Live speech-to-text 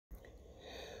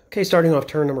Okay, starting off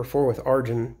turn number 4 with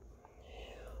Arjun.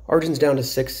 Arjun's down to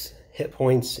 6 hit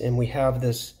points, and we have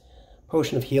this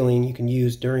potion of healing you can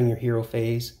use during your hero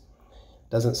phase.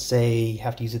 Doesn't say you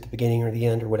have to use it at the beginning or the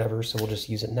end or whatever, so we'll just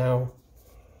use it now.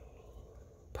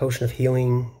 Potion of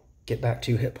healing, get back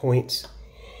 2 hit points,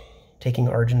 taking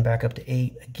Arjun back up to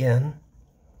 8 again.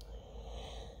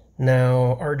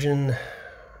 Now, Arjun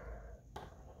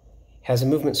has a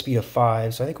movement speed of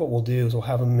 5, so I think what we'll do is we'll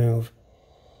have him move.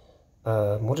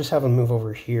 We'll just have him move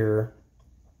over here.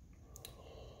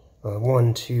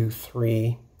 1, 2,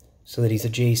 3, so that he's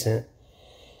adjacent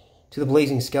to the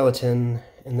Blazing Skeleton,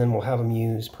 and then we'll have him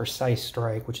use Precise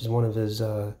Strike, which is one of his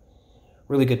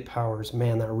really good powers.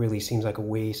 Man, that really seems like a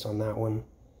waste on that one.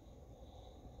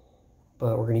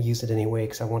 But we're going to use it anyway,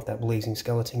 because I want that Blazing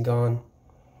Skeleton gone.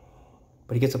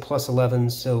 But he gets a plus 11,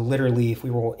 so literally if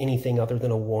we roll anything other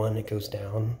than a 1, it goes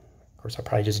down. Of course, I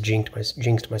probably just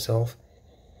jinxed myself.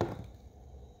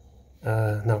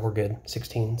 No, we're good.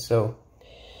 16. So,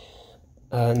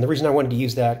 and the reason I wanted to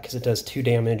use that, because it does 2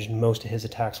 damage, and most of his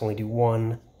attacks only do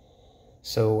 1.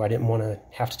 So I didn't want to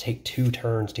have to take 2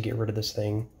 turns to get rid of this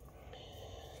thing.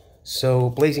 So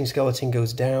Blazing Skeleton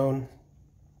goes down,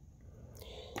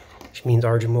 which means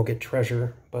Arjun will get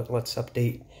treasure. But let's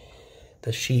update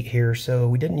the sheet here. So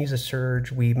we didn't use a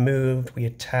surge, we moved, we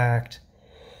attacked,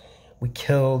 we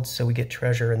killed, so we get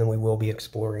treasure, and then we will be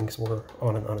exploring because we're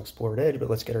on an unexplored edge,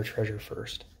 but let's get our treasure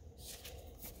first.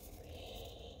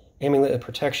 Amulet of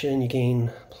Protection, you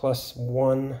gain plus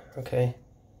 1, okay.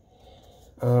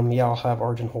 Yeah, I'll have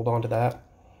Arjun hold on to that.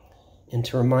 And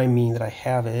to remind me that I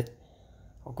have it,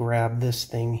 I'll grab this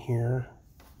thing here.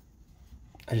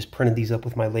 I just printed these up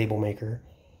with my label maker.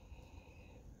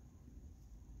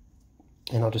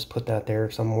 And I'll just put that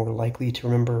there so I'm more likely to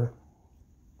remember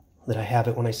that I have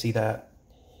it when I see that.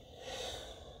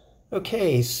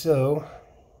 Okay, so,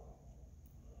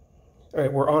 all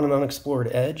right, we're on an unexplored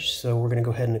edge, so we're going to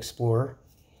go ahead and explore.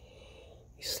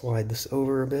 Slide this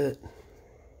over a bit.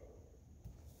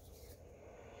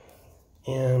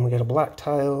 And we got a black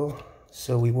tile,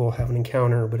 so we will have an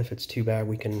encounter, but if it's too bad,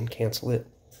 we can cancel it.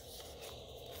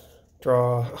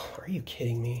 Draw. Oh, are you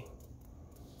kidding me?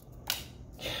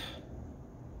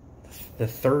 The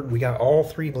third, we got all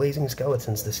 3 Blazing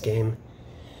Skeletons this game.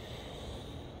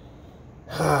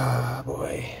 Ah,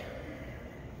 boy.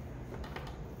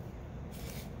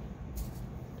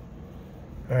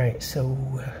 Alright, so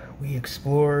we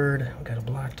explored, we got a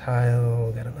black tile,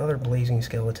 we got another Blazing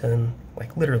Skeleton,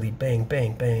 like literally bang,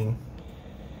 bang, bang.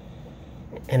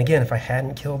 And again, if I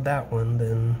hadn't killed that one,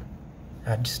 then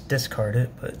I'd just discard it,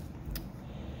 but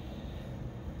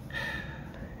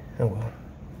oh well.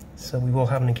 So we will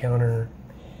have an encounter.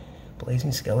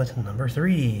 Blazing Skeleton number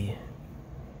 3.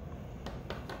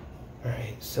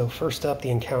 Alright, so first up,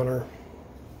 the encounter.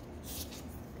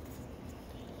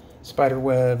 Spider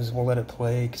webs, we'll let it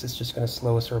play because it's just going to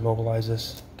slow us or immobilize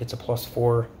us. Gets a plus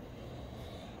 4.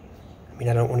 I mean,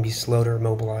 I don't want to be slow to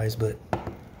immobilize, but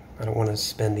I don't want to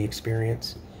spend the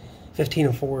experience. 15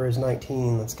 and 4 is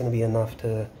 19. That's going to be enough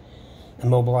to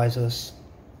immobilize us.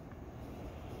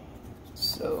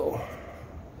 So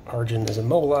Arjun is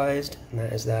immobilized, and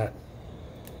that is that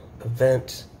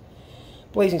event.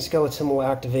 Blazing Skeleton will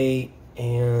activate,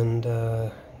 and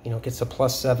you know, gets a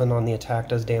plus 7 on the attack,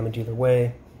 does damage either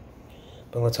way.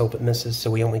 But let's hope it misses, so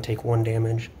we only take 1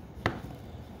 damage.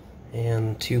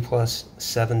 And 2 plus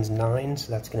 7's 9,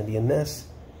 so that's going to be a miss.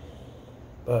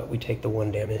 But we take the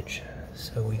 1 damage.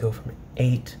 So we go from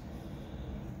 8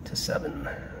 to 7.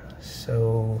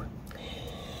 So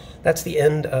that's the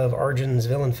end of Arjun's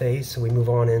villain phase, so we move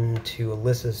on into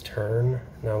Alyssa's turn.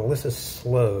 Now, Alyssa's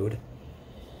slowed.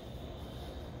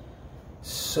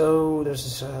 So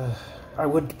there's I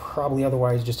would probably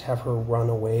otherwise just have her run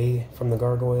away from the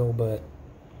gargoyle, but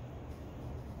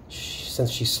since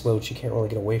she's slowed, she can't really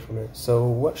get away from it. So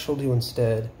what she'll do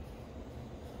instead,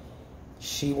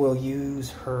 she will use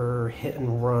her hit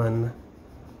and run.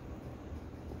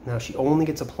 Now, she only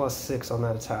gets a plus 6 on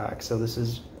that attack, so this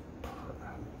is...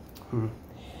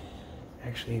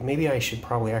 Actually, maybe I should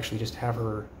probably actually just have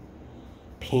her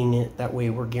ping it. That way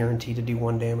we're guaranteed to do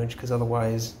 1 damage, because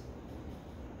otherwise...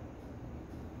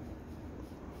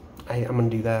 I'm going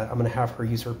to do that. I'm going to have her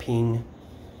use her ping.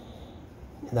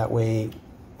 That way,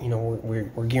 you know,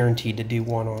 we're guaranteed to do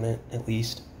 1 on it, at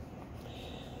least.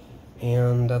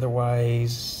 And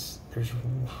otherwise,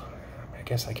 I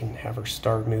guess I can have her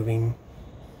start moving.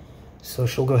 So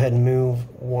she'll go ahead and move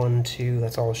 1, 2.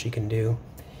 That's all she can do.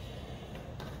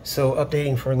 So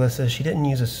updating for Alyssa, she didn't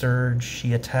use a surge.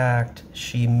 She attacked.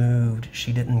 She moved.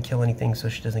 She didn't kill anything, so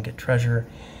she doesn't get treasure.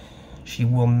 She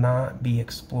will not be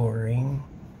exploring.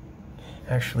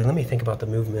 Actually, let me think about the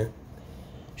movement.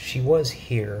 She was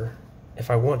here.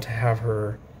 If I want to have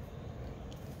her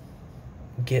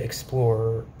get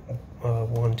Explorer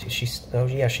 1, 2, oh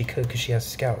yeah, she could, because she has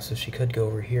Scout, so she could go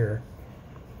over here.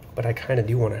 But I kind of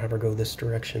do want to have her go this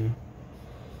direction.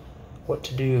 What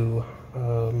to do?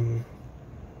 I'm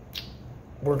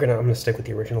gonna stick with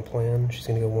the original plan. She's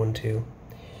gonna go 1, 2.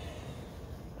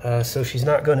 So she's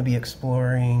not going to be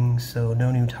exploring, so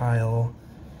no new tile,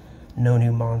 no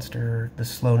new monster. The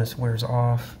slowness wears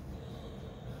off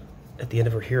at the end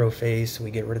of her hero phase, so we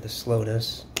get rid of the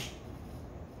slowness.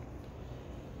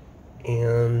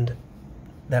 And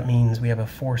that means we have a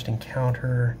forced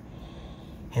encounter,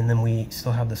 and then we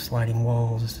still have the sliding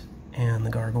walls and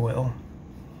the gargoyle.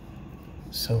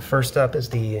 So first up is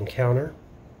the encounter.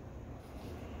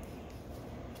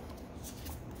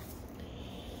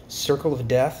 Circle of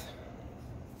Death.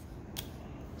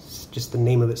 It's just the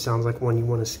name of it sounds like one you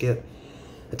want to skip.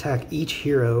 Attack each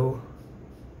hero,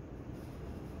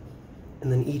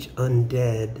 and then each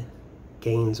undead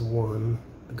gains 1.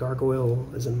 The gargoyle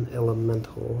is an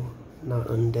elemental, not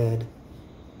undead.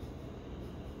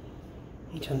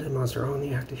 Each undead monster on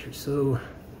the active here.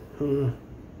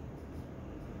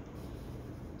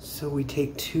 So we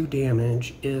take 2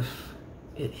 damage if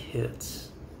it hits.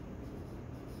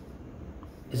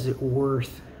 Is it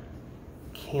worth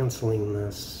canceling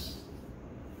this?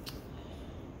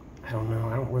 I don't know.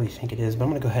 I don't really think it is, but I'm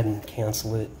going to go ahead and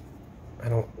cancel it. I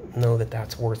don't know that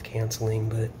that's worth canceling,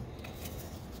 but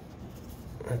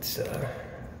that's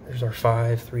there's our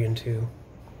 5, 3, and 2.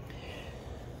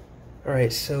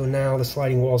 Alright, so now the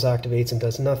sliding walls activates and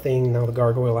does nothing. Now the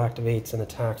gargoyle activates and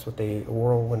attacks with a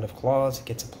whirlwind of claws. It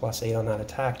gets a +8 on that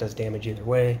attack, does damage either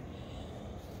way.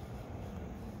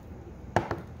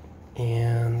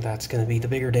 And that's going to be the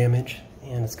bigger damage,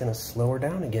 and it's going to slow her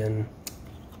down again.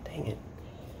 Dang it.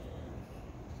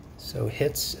 So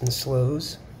hits and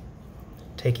slows,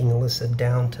 taking Alyssa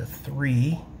down to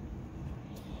 3.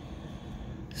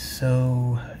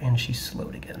 So, and she's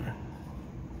slowed again.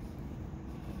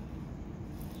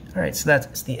 Alright, so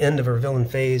that's the end of her villain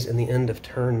phase and the end of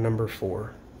turn number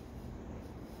 4.